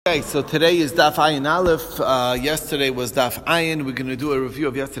Okay, so today is Daf Ayin Aleph. Yesterday was Daf Ayin. We're going to do a review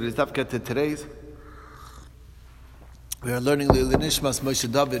of yesterday's Daf. Get to today's. We are learning Lili Nishmas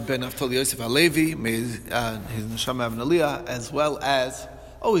Moshe David ben Naftali Yosef Halevi, may his neshama have an aliyah, as well as.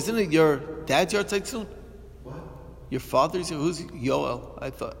 Oh, isn't it your dad's yard site soon? What? Your father's? Who's Yoel? I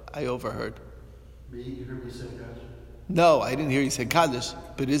thought I overheard. Me? You heard me say Kaddish? No, I didn't hear you say Kaddish.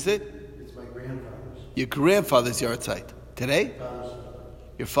 But is it? It's my grandfather's. Your grandfather's yard site today? Father's.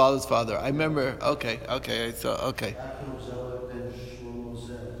 Your father's father. I remember. Okay. Okay. Yaakov Zelig ben Shlomo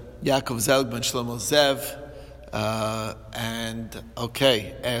Zev. Yaakov Zelig ben Shlomo Zev, and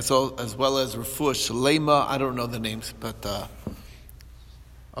okay, as well as Refuah Shalema. I don't know the names, but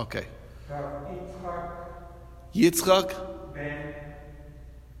okay. Yitzchak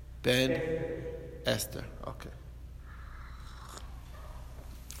ben Esther.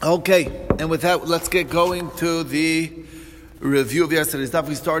 Okay, and with that, let's get going to the review of yesterday's Daf.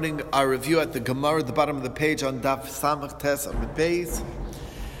 We're starting our review at the Gemara at the bottom of the page on Daf Samach Tes of the base,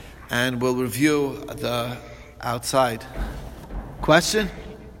 and we'll review the outside. Question?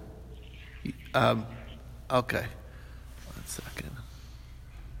 Okay. 1 second.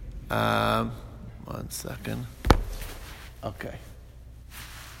 1 second. Okay.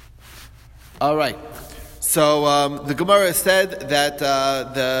 All right. So the Gemara said that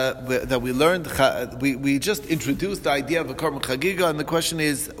that we learned we just introduced the idea of a Korban Chagiga, and the question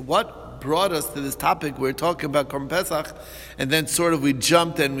is what brought us to this topic. We're talking about Korban Pesach, and then sort of we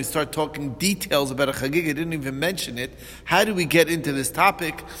jumped and we start talking details about a Chagiga. Didn't even mention it. How did we get into this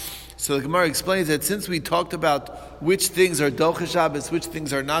topic? So the Gemara explains that since we talked about which things are Docha Shabbos, which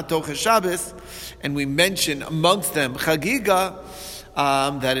things are not Docha Shabbos, and we mentioned amongst them Chagiga,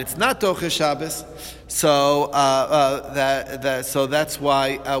 that it's not Docha Shabbos. So so that's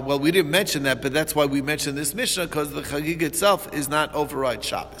why. Well, we didn't mention that, but that's why we mentioned this Mishnah, because the Chagiga itself is not override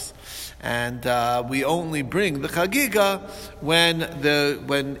Shabbos, and we only bring the Chagiga when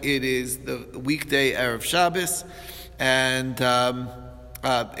it is the weekday erev Shabbos, and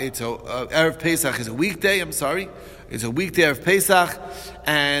it's erev Pesach is a weekday. I'm sorry, it's a weekday erev Pesach,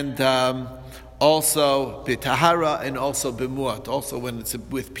 and also b'tahara, and also b'muat, also when it's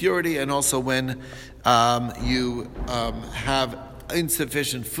with purity, and also when you have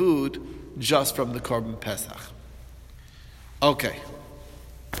insufficient food just from the Korban Pesach. Okay.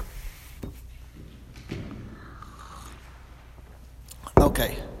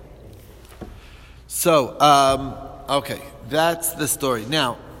 So, okay, that's the story.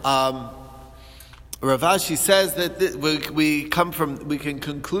 Now, Rav Ashi says that we can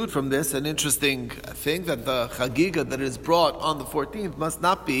conclude from this an interesting thing, that the Chagiga that is brought on the 14th must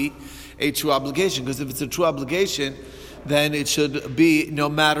not be a true obligation, because if it's a true obligation, then it should be no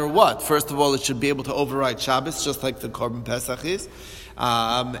matter what. First of all, it should be able to override Shabbos, just like the Korban Pesach is.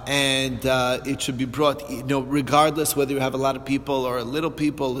 And it should be brought, regardless whether you have a lot of people or a little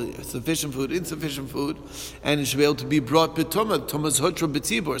people, sufficient food, insufficient food, and it should be able to be brought b'tumah, tumas hutra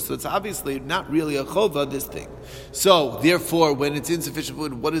b'tzibur. So it's obviously not really a chova, this thing. So therefore, when it's insufficient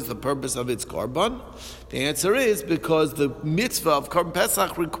food, what is the purpose of its korban? The answer is because the mitzvah of Korban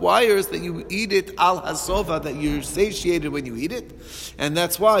Pesach requires that you eat it al hasova, that you're satiated when you eat it, and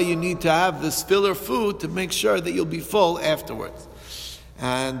that's why you need to have this filler food to make sure that you'll be full afterwards.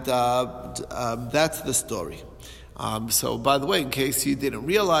 And that's the story. So, by the way, in case you didn't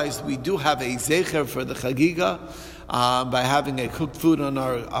realize, we do have a zecher for the Chagiga by having a cooked food on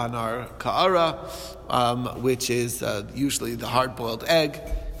our ka'ara, which is usually the hard-boiled egg.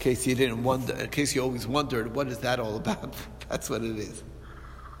 In case you didn't wonder, in case you always wondered, what is that all about? That's what it is.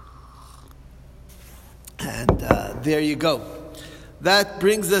 And there you go. That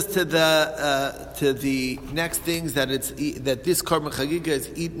brings us to the next things, that this Korban Chagiga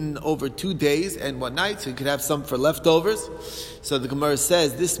is eaten over 2 days and 1 night, so you could have some for leftovers. So the Gemara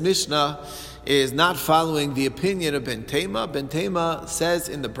says this Mishnah is not following the opinion of Ben Tema. Ben Tema says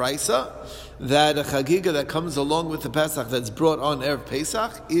in the Brisa that a Chagiga that comes along with the Pesach that's brought on erev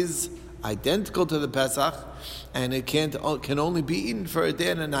Pesach is identical to the Pesach, and it can only be eaten for a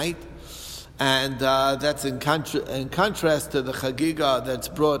day and a night. And that's in contrast to the Chagiga that's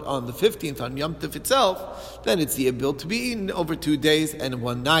brought on the 15th, on Yom Tov itself. Then it's the ability to be eaten over 2 days and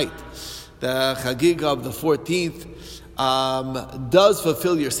 1 night. The Chagiga of the 14th does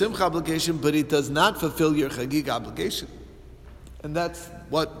fulfill your Simcha obligation, but it does not fulfill your Chagiga obligation. And that's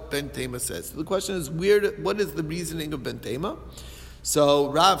what Ben Tema says. The question is, what is the reasoning of Ben Tema? So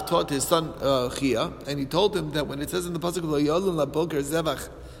Rav taught his son Chia, and he told him that when it says in the pasuk Lo Yolun LaBoker Zevach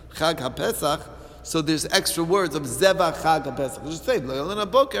Chag HaPesach, So there's extra words of Zevach Chag HaPesach. Just say, Le'ilana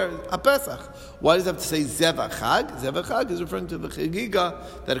Boker HaPesach. Why does it have to say Zevach Chag? Zevach Chag is referring to the Chagiga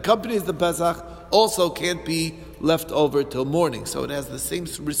that accompanies the Pesach, also can't be left over till morning. So it has the same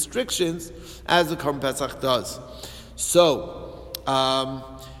restrictions as the Korban Pesach does. So,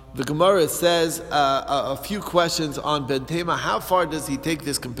 the Gemara says a few questions on Ben Tema. How far does he take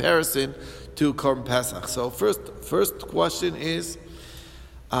this comparison to Korban Pesach? So first question is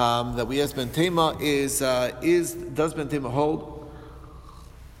that we ask Ben Tema is does Ben Tema hold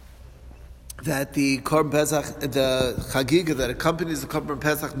that the Korban Pesach, the Chagiga that accompanies the Korban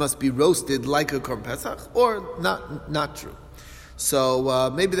Pesach must be roasted like a Korban Pesach, or not true?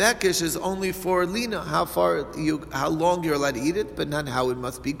 So maybe the hekesh is only for lina, how long you're allowed to eat it, but not how it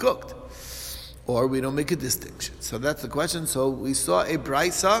must be cooked. Or we don't make a distinction. So that's the question. So we saw a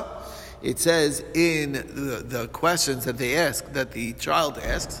brisa. It says in the questions that they ask, that the child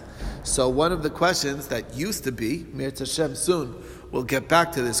asks. So one of the questions that used to be, Mir Tashem soon, we'll get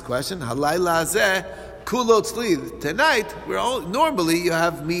back to this question. Halayla hazeh kulot tzli. Tonight, normally you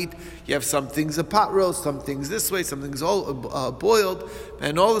have meat. You have some things a pot roast, some things this way, some things all boiled,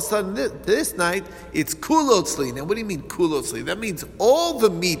 and all of a sudden this night it's kulot tzli. Now, what do you mean kulot tzli? That means all the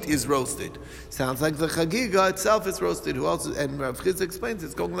meat is roasted. Sounds like the chagiga itself is roasted. Who else? And Rav Chizda explains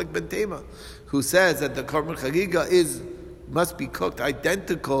it's going like Ben Tema, who says that the korban chagiga must be cooked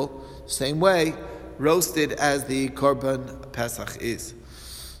identical, same way, roasted as the korban pesach is.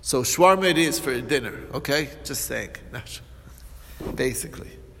 So shawarma it is for dinner. Okay, just saying.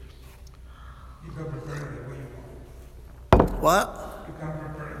 Basically. You can prepare it the way you want. What? You can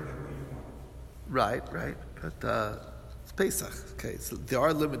prepare it the way you want. Right. But it's Pesach. Okay, so there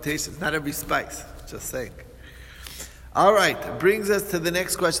are limitations. Not every spice. Just saying. All right, brings us to the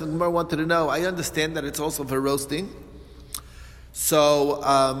next question. The Gemara wanted to know. I understand that it's also for roasting. So,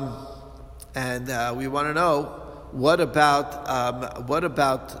 we want to know what about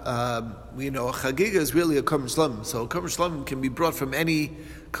chagiga is really a korban shlamim. So a korban shlamim can be brought from any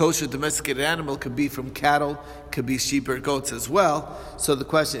kosher domesticated animal. Could be from cattle, could be sheep or goats as well. So the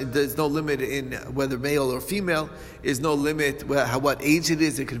question, there's no limit in whether male or female. Is no limit what age it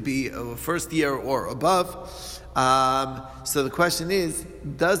is. It could be first year or above. So the question is,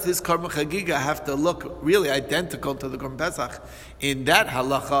 does this korban chagiga have to look really identical to the korban pesach in that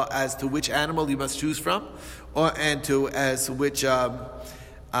halacha as to which animal you must choose from, and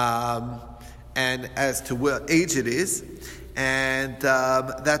as to what age it is? And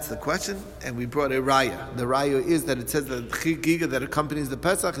that's the question. And we brought a raya. The raya is that it says that the chagiga that accompanies the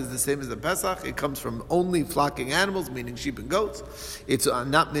Pesach is the same as the Pesach. It comes from only flocking animals, meaning sheep and goats. It's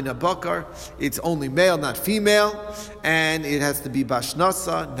not min bakar. It's only male, not female. And it has to be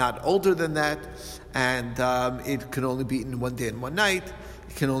bashnasa, not older than that. And it can only be eaten one day and one night.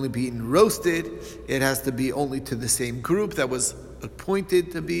 It can only be eaten roasted. It has to be only to the same group that was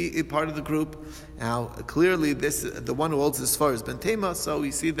appointed to be a part of the group. Now, clearly, the one who holds as far as Ben Tema, so we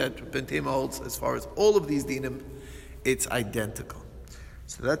see that Ben Tema holds as far as all of these dinim, it's identical.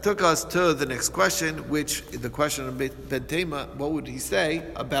 So that took us to the next question, which the question of Ben Tema, what would he say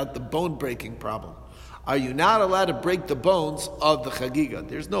about the bone breaking problem? Are you not allowed to break the bones of the chagiga?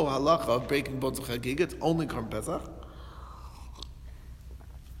 There's no halacha of breaking bones of chagiga, it's only korban pesach.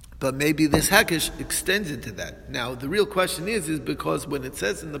 But maybe this hekesh extends into that. Now, the real question is because when it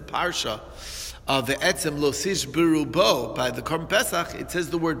says in the parsha of the etzem losish biru bo by the korban pesach, it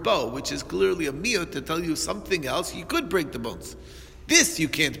says the word bo, which is clearly a miyot to tell you something else. You could break the bones. This you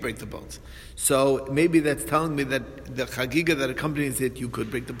can't break the bones. So maybe that's telling me that the chagiga that accompanies it, you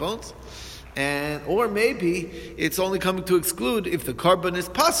could break the bones. Or maybe it's only coming to exclude if the korban is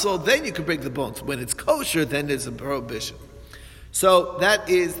pasul, then you can break the bones. When it's kosher, then there's a prohibition. So that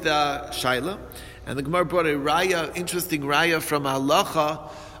is the shaila, and the Gemara brought a interesting raya from halacha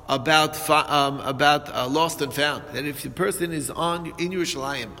about lost and found. That if the person is in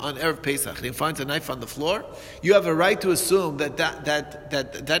Yerushalayim on Erev Pesach and he finds a knife on the floor, you have a right to assume that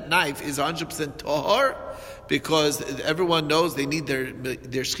knife is 100% tahor, because everyone knows they need their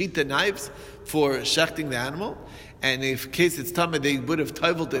shechita knives for shechting the animal. And if in case it's tameh, they would have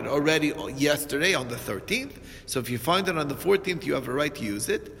toveled it already yesterday on the 13th. So if you find it on the 14th, you have a right to use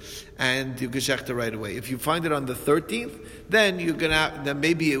it, and you can shecht it right away. If you find it on the 13th, then then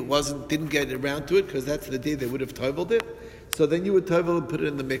maybe it didn't get around to it because that's the day they would have toveled it. So then you would tovel and put it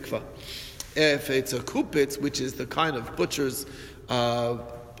in the mikvah. If it's a kupitz, which is the kind of butcher's, the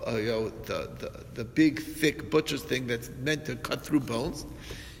big thick butcher's thing that's meant to cut through bones,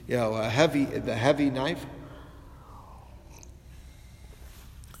 the heavy knife.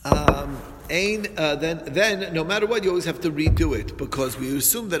 then no matter what, you always have to redo it because we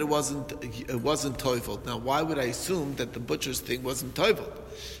assume that it wasn't toiveled. Now, why would I assume that the butcher's thing wasn't toiveled?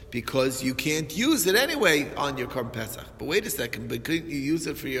 Because you can't use it anyway on your Korban Pesach. But wait a second, but couldn't you use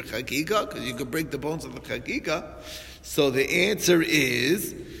it for your Chagiga? Because you could break the bones of the Chagiga. So the answer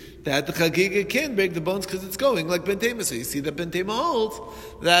is that the Chagiga can break the bones because it's going like Ben Tema. So you see that Ben Tema holds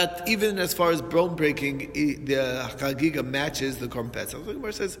that even as far as bone breaking, the Chagiga matches the Korban Pesach. The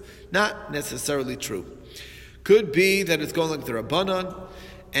Gemara says, not necessarily true. Could be that it's going like the Rabbanon,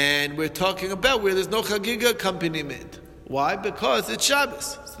 and we're talking about where there's no Chagiga accompaniment. Why? Because it's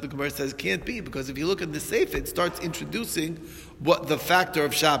Shabbos. So the Gemara says can't be, because if you look at the Sefer, it starts introducing what the factor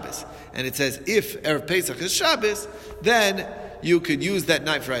of Shabbos. And it says if Erev Pesach is Shabbos, then you could use that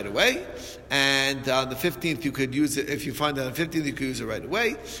knife right away. And on the 15th, you could use it. If you find it on the 15th, you could use it right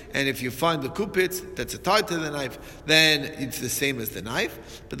away. And if you find the kupitz that's tied to the knife, then it's the same as the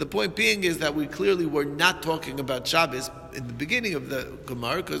knife. But the point being is that we clearly were not talking about Shabbos in the beginning of the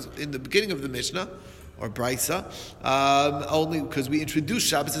Gemara, because in the beginning of the Mishnah, or Brisa, only because we introduced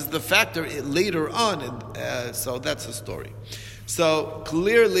Shabbos as the factor later on, and so that's the story. So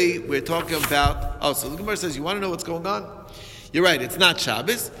clearly we're talking about, so the Gemara says, you want to know what's going on? You're right, it's not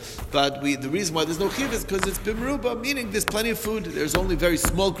Shabbos, but the reason why there's no chiv is because it's bimruba, meaning there's plenty of food, there's only very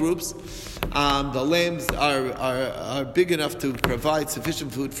small groups, the lambs are big enough to provide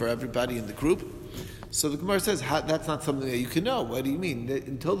sufficient food for everybody in the group. So the Gemara says, that's not something that you can know. What do you mean?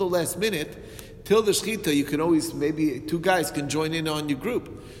 Until the last minute, till the shechita, you can always, maybe two guys can join in on your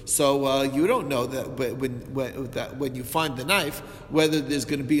group. So you don't know that when you find the knife, whether there's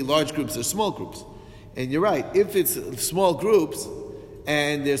going to be large groups or small groups. And you're right, if it's small groups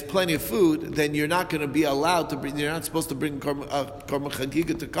and there's plenty of food, then you're not going to be allowed to bring, you're not supposed to bring Korban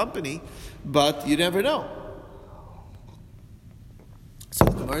Chagiga to company, but you never know. So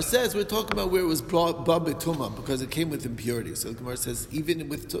the Gemara says we're talking about where it was brought Babituma because it came with impurity. So the Gemara says even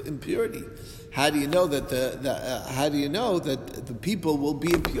with impurity, how do you know that the people will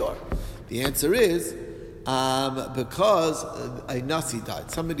be impure? The answer is because a Nasi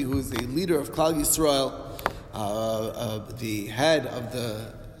died, somebody who is a leader of Klal Yisrael, the head of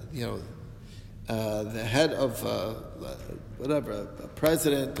the head of whatever, a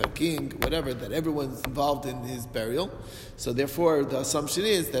president, a king, whatever, that everyone's involved in his burial. So therefore, the assumption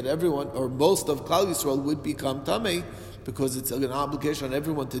is that everyone, or most of Klal Yisrael, would become Tamei, because it's an obligation on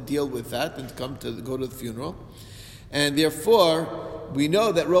everyone to deal with that and to go to the funeral. And therefore, we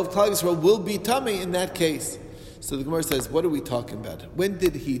know that Rov Klal Yisrael will be Tamei in that case. So the Gemara says, what are we talking about? When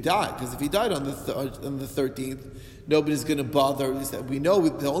did he die? Because if he died on the 13th, nobody's going to bother. We know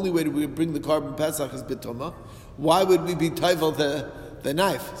the only way to bring the Korban Pesach is B'tumah. Why would we be toivel the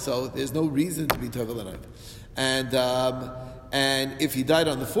knife? So there's no reason to be toivel the knife. And if he died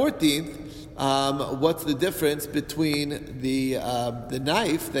on the 14th, what's the difference between the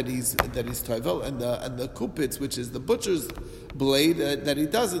knife that he's toivel and the kupitz, which is the butcher's blade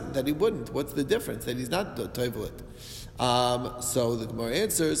that he wouldn't? What's the difference? That he's not toivel it. So the Gemara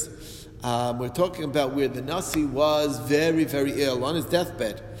answers, we're talking about where the Nasi was very, very ill on his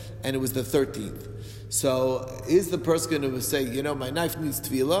deathbed, and it was the 13th. So is the person going to say, my knife needs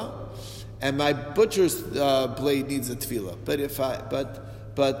tefillah, and my butcher's blade needs a tefillah? But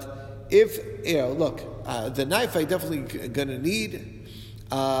if the knife I definitely going to need,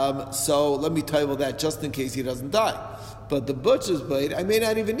 so let me table that just in case he doesn't die. But the butcher's blade, I may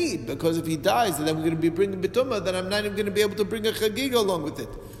not even need, because if he dies and then we're going to be bringing B'tumah, then I'm not even going to be able to bring a Chagiga along with it.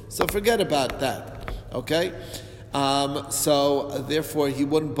 So forget about that. Okay? So therefore he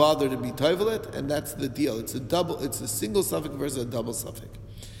wouldn't bother to be toivel it, and that's the deal. It's a single suffix versus a double suffix.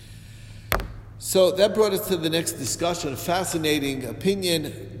 So that brought us to the next discussion, a fascinating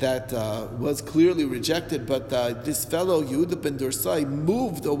opinion that was clearly rejected, but this fellow, Yehuda ben Dorsai,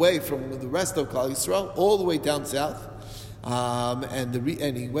 moved away from the rest of Klal Yisrael, all the way down south, and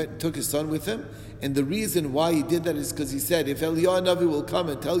he took his son with him, and the reason why he did that is because he said, if Eliyahu Navi will come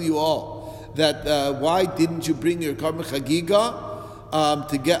and tell you all that why didn't you bring your Korban Chagiga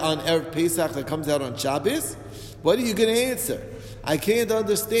to get on Erev Pesach that comes out on Shabbos, what are you going to answer? I can't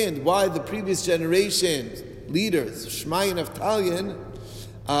understand why the previous generation leaders, Shmai and Naftalian,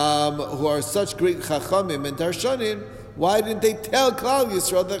 who are such great Chachamim and Darshanim, why didn't they tell Klal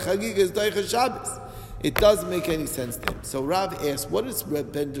Yisrael that Chagiga is Daicha Shabbos? It doesn't make any sense to him. So Rav asks, what is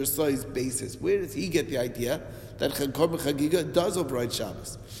Ben Dorsai's basis? Where does he get the idea that Korban Chagiga does override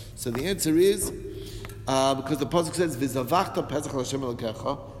Shabbos? So the answer is, because the pasuk says, V'zavachta Pesach L'Hashem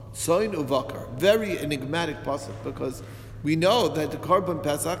Elokecha, Tzoin Uvakar. Very enigmatic pasuk, because we know that the Korban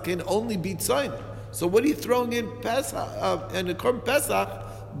Pesach can only be Tzoin. So what are you throwing in Pesach? And the Korban Pesach,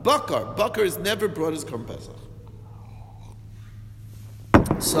 Bakar is never brought as Korban Pesach.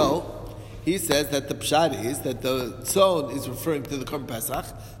 So, he says that the pshat is that the tzon is referring to the Korban Pesach,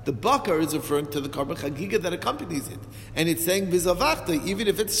 the bakar is referring to the Korban Chagiga that accompanies it, and it's saying v'zavachta even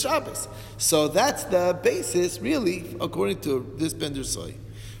if it's Shabbos. So that's the basis, really, according to this Ben Dersoy.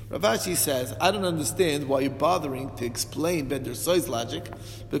 Rav Ashi says, I don't understand why you're bothering to explain Ben Dersoy's logic,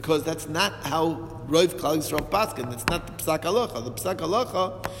 because that's not how Rav Klal Yisrael paskin. That's not the Psak Halacha. The Psak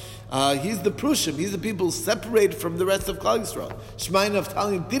Halacha, he's the Prushim. He's the people separated from the rest of Klal Yisrael. Shema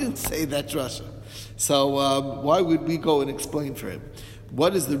Naftalim didn't say that drasha. So why would we go and explain for him?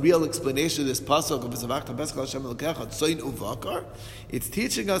 What is the real explanation of this pasuk of V'zavachta Pesach Hashem Elokecha Tzoyin Uvakar? It's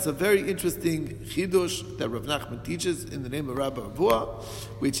teaching us a very interesting chidush that Rav Nachman teaches in the name of Rabbi Avua,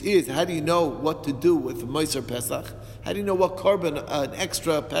 which is, how do you know what to do with Moser Pesach? How do you know what korban an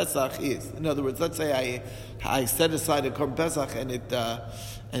extra Pesach is? In other words, let's say I set aside a korban Pesach and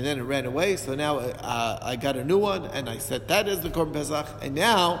then it ran away. So now I got a new one and I set that as the korban Pesach, and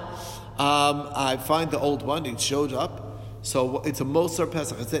now I find the old one. It showed up. So it's a Moser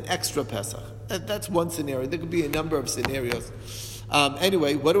Pesach. It's an extra Pesach. That's one scenario. There could be a number of scenarios.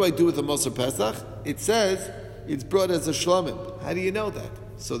 Anyway, what do I do with the Moser Pesach? It says it's brought as a shlomim. How do you know that?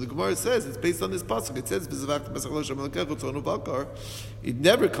 So the Gemara says it's based on this pasuk. It says it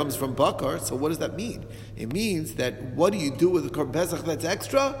never comes from bakar. So what does that mean? It means that what do you do with the korban Pesach that's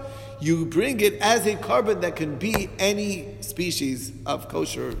extra? You bring it as a korban that can be any species of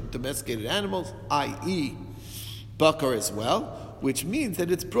kosher domesticated animals, i.e. bakar as well, which means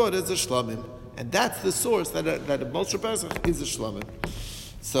that it's brought as a shlamim, and that's the source that a Moser Pesach is a shlamim.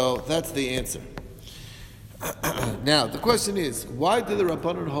 So that's the answer. Now the question is, why do the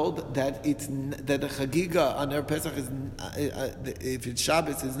Rabbanon hold that the chagiga on Erev Pesach is, if it's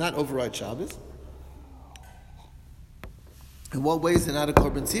Shabbos, is not override Shabbos? In what way is it not a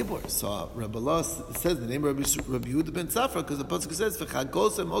korban tzibur? So Rabbi Allah says the name of Rabbi Yehuda ben Safra, because the pasuk says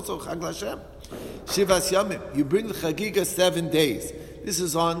v'chagosem also chag l'Hashem shivas yamim. You bring the chagiga 7 days. This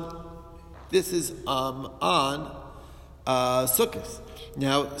is on Sukkot.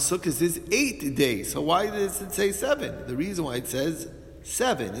 Now Sukkot is 8 days. So why does it say 7? The reason why it says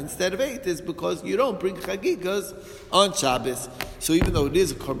 7 instead of 8 is because you don't bring chagigas on Shabbos. So even though it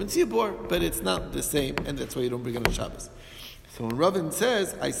is a korban tzibur, but it's not the same, and that's why you don't bring it on Shabbos. So when Ravin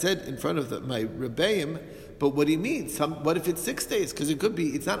says, I said in front of my Rebbeim, but what do you mean? What if it's 6 days? Because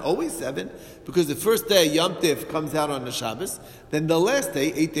it's not always 7, because the first day Yom Tif comes out on the Shabbos, then the last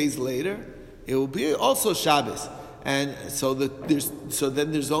day, 8 days later, it will be also Shabbos. And so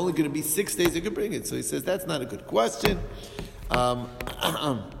then there's only going to be 6 days you can bring it. So he says, that's not a good question. Abai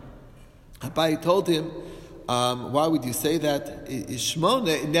told him, why would you say that?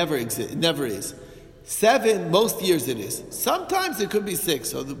 Shmona, it never exists. It never is. 7, most years it is. Sometimes it could be 6.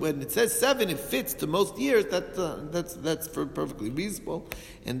 So when it says 7, it fits to most years. That's perfectly reasonable.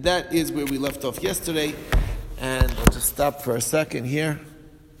 And that is where we left off yesterday. And I'll just stop for a second here.